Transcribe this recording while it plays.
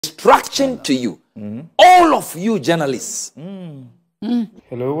distraction to you. All of you journalists.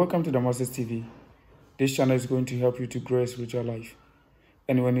 Hello, welcome to the Mosse TV. This channel is going to help you to grow your spiritual life.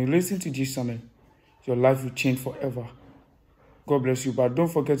 And when you listen to this channel, your life will change forever. God bless you, but don't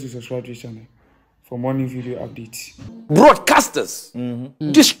forget to subscribe to this channel for more new video updates. Broadcasters,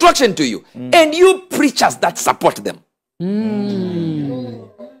 distraction to you, and you preachers that support them.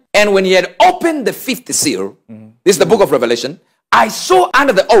 And when he had opened the fifth seal, this is the book of Revelation, I saw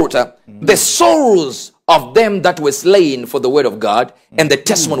under the altar the souls of them that were slain for the word of God and the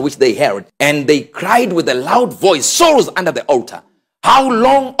testimony which they held. And they cried with a loud voice, souls under the altar, how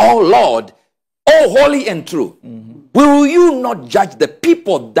long, O Lord, O holy and true, will you not judge the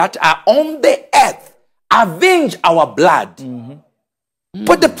people that are on the earth, avenge our blood?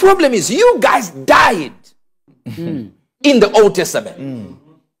 But the problem is you guys died in the Old Testament.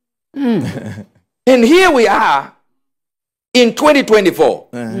 And here we are in 2024.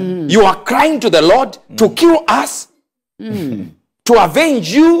 You are crying to the Lord to kill us, to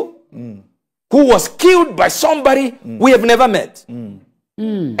avenge you, who was killed by somebody we have never met.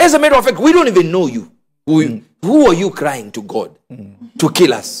 As a matter of fact, we don't even know you. Who are you crying to God to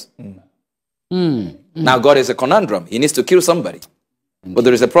kill us? Now God is a conundrum. He needs to kill somebody. But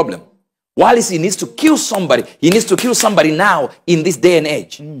there is a problem. While he needs to kill somebody, he needs to kill somebody now in this day and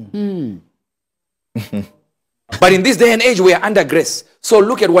age. But in this day and age, we are under grace. So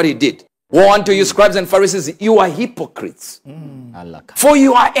look at what he did. Woe unto you, scribes and Pharisees, you are hypocrites. For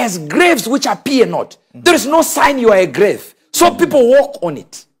you are as graves which appear not. There is no sign you are a grave. So people walk on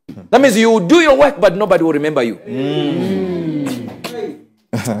it. That means you do your work, but nobody will remember you.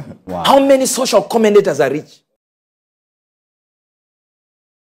 Wow. How many social commentators are rich?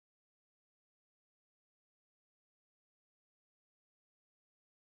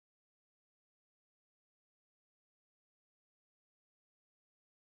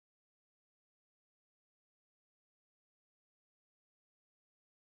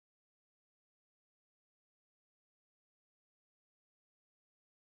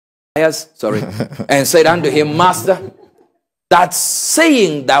 Sorry, and said unto him, Master, that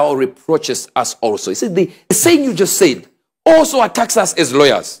saying thou reproachest us also. He said, the saying you just said also attacks us as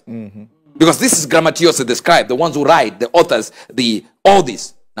lawyers. Because this is grammatios, the scribe, the ones who write, the authors, all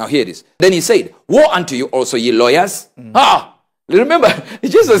this. Now here it is. Then he said, woe unto you also, ye lawyers. Remember,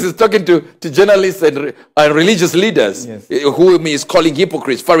 Jesus is talking to journalists and religious leaders, whom he is calling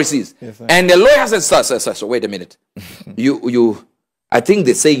hypocrites, Pharisees. And the lawyers said, sir, wait a minute. I think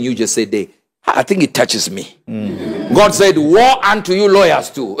the saying you just said, I think it touches me. God said, woe unto you lawyers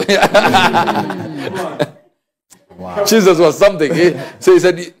too. Wow. Jesus was something. So he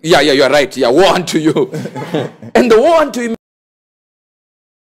said, yeah, you are right. Yeah, woe unto you. And the woe unto him.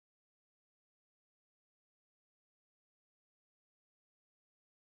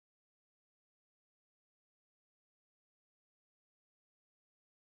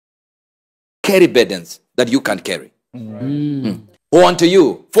 'Carry burdens that you can't carry. Woe unto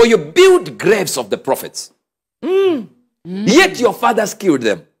you, for you build graves of the prophets. Yet your fathers killed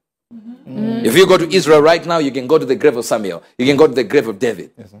them. If you go to Israel right now, you can go to the grave of Samuel. You can go to the grave of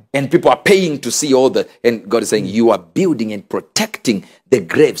David. And people are paying to see all the... And God is saying, you are building and protecting the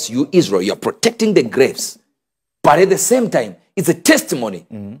graves. You, Israel, you are protecting the graves. But at the same time, it's a testimony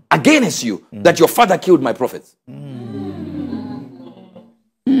against you that your father killed my prophets.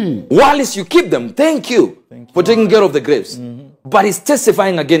 Whilst you keep them, thank you for taking care of the graves. But it's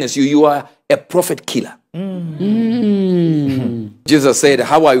testifying against you. You are a prophet killer. Jesus said,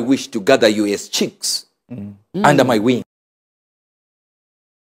 how I wish to gather you as chicks under my wing.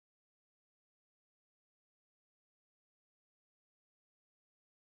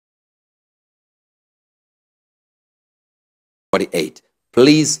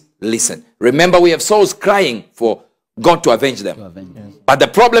 Please listen. Remember, we have souls crying for God to avenge them. But the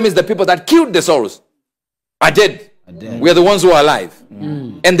problem is the people that killed the souls are dead. We are the ones who are alive.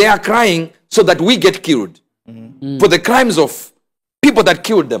 And they are crying so that we get killed for the crimes of people that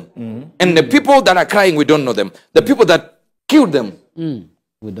killed them. And the people that are crying, we don't know them. The people that killed them,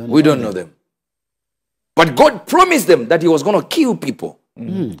 we don't know them. But God promised them that he was going to kill people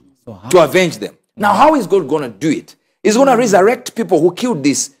to avenge them. Now, how is God going to do it? He's going to resurrect people who killed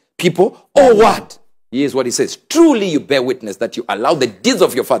these people, or what? Here's what he says. Truly you bear witness that you allow the deeds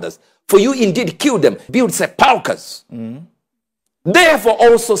of your fathers, for you indeed killed them, build sepulchres. Therefore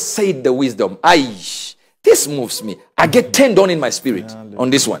also said the wisdom. This moves me. I get turned on in my spirit on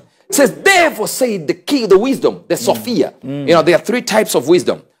this one. It says, therefore said the wisdom, the Sophia. You know, there are 3 types of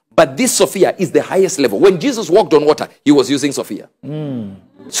wisdom. But this Sophia is the highest level. When Jesus walked on water, he was using Sophia.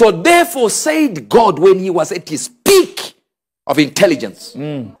 So therefore said God when he was at his peak of intelligence.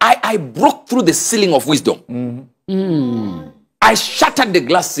 I broke through the ceiling of wisdom. I shattered the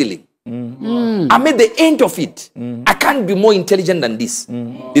glass ceiling. I'm at the end of it. I can't be more intelligent than this.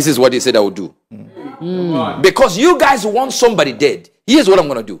 This is what he said I would do. Because you guys want somebody dead. Here's what I'm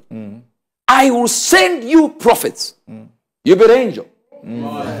going to do. I will send you prophets. You be the angel.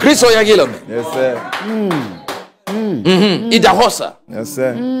 Chris Oyagilome. Yes, sir. Idahosa. Yes,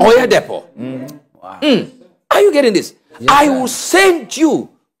 sir. Oyedepo. Are you getting this? Yes, I will send you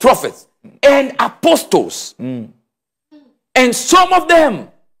prophets and apostles. And some of them,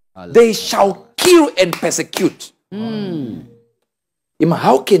 they shall kill and persecute.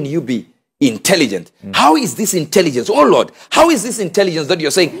 How can you be intelligent? How is this intelligence? Oh Lord, how is this intelligence that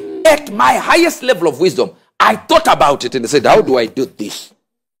you're saying? At my highest level of wisdom, I thought about it and I said, how do I do this?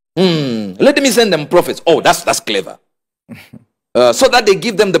 Let me send them prophets. Oh, that's clever. So that they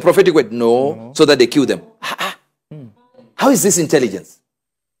give them the prophetic word. No, so that they kill them. How is this intelligence?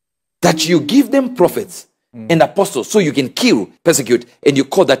 That you give them prophets and apostles so you can kill, persecute, and you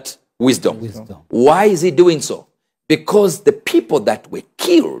call that wisdom. Why is he doing so? Because the people that were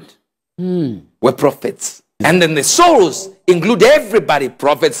killed were prophets. And then the souls include everybody,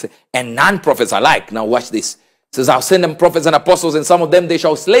 prophets and non-prophets alike. Now watch this. It says, I'll send them prophets and apostles, and some of them they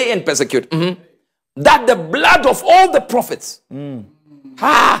shall slay and persecute. That the blood of all the prophets.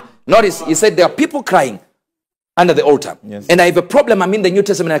 Notice, he said there are people crying under the altar. Yes. And I have a problem. I'm in the New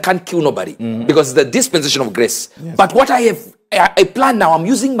Testament. I can't kill nobody because it's the dispensation of grace. Yes. But what I plan now, I'm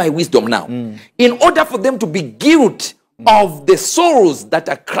using my wisdom now. In order for them to be guilty of the souls that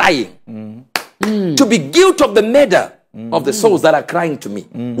are crying, to be guilty of the murder of the souls that are crying to me,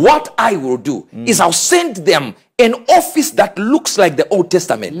 what I will do is I'll send them an office that looks like the Old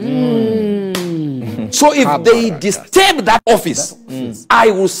Testament. So if they disturb that office,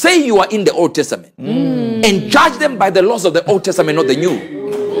 I will say you are in the Old Testament and judge them by the laws of the Old Testament, not the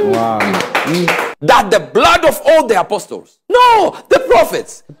New. Wow. That the blood of all the apostles, no, the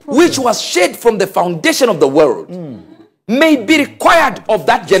prophets, which was shed from the foundation of the world, may be required of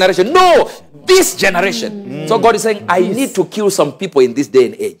that generation. No, this generation. So God is saying, I need to kill some people in this day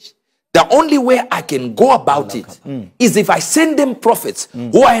and age. The only way I can go about it is if I send them prophets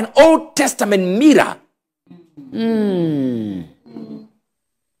who are an Old Testament mirror.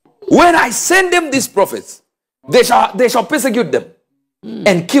 When I send them these prophets, they shall persecute them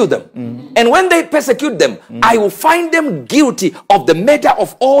and kill them. And when they persecute them, I will find them guilty of the murder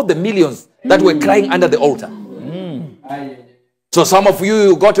of all the millions that were crying under the altar. So some of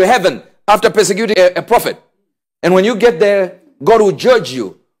you go to heaven after persecuting a prophet. And when you get there, God will judge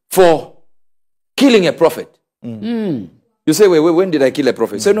you for killing a prophet. You say, wait, when did I kill a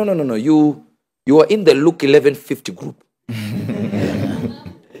prophet? Say, no. You are in the Luke 11:50 group.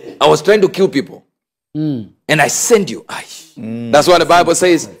 I was trying to kill people. And I send you. That's why the Bible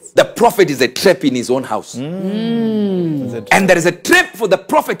says the prophet is a trap in his own house. And there is a trap for the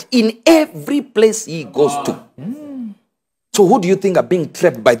prophet in every place he goes to. So who do you think are being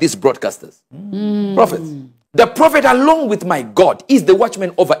trapped by these broadcasters? Prophets. The prophet, along with my God, is the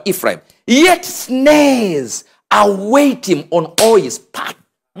watchman over Ephraim. Yet snares await him on all his path.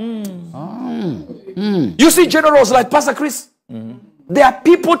 You see generals like Pastor Chris? There are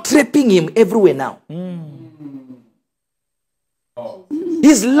people trapping him everywhere now.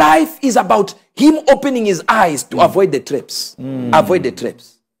 His life is about him opening his eyes to avoid the traps. Avoid the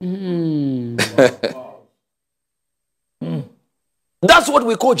traps. That's what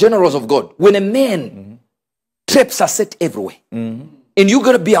we call generals of God. When a man, traps are set everywhere. And you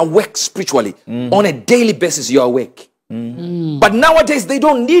got to be awake spiritually. On a daily basis, you're awake. But nowadays, they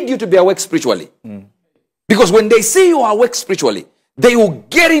don't need you to be awake spiritually. Because when they see you are awake spiritually, they will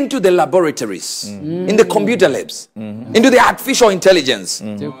get into the laboratories, in the computer labs, into the artificial intelligence,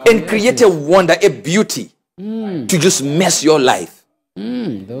 and create a wonder, a beauty, to just mess your life.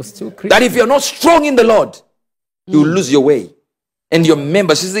 Those two creatures. That if you're not strong in the Lord, you will lose your way. And your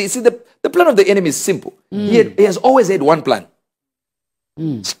members, you see the plan of the enemy is simple. He has always had one plan.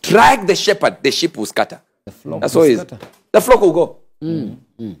 Strike the shepherd, the sheep will scatter. That's all it is. The flock will go.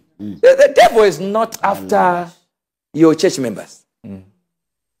 The devil is not after your church members.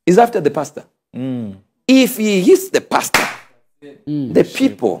 He's after the pastor. If he hits the pastor, the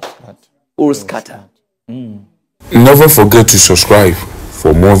people will scatter. Never forget to subscribe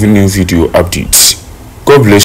for more new video updates. God bless.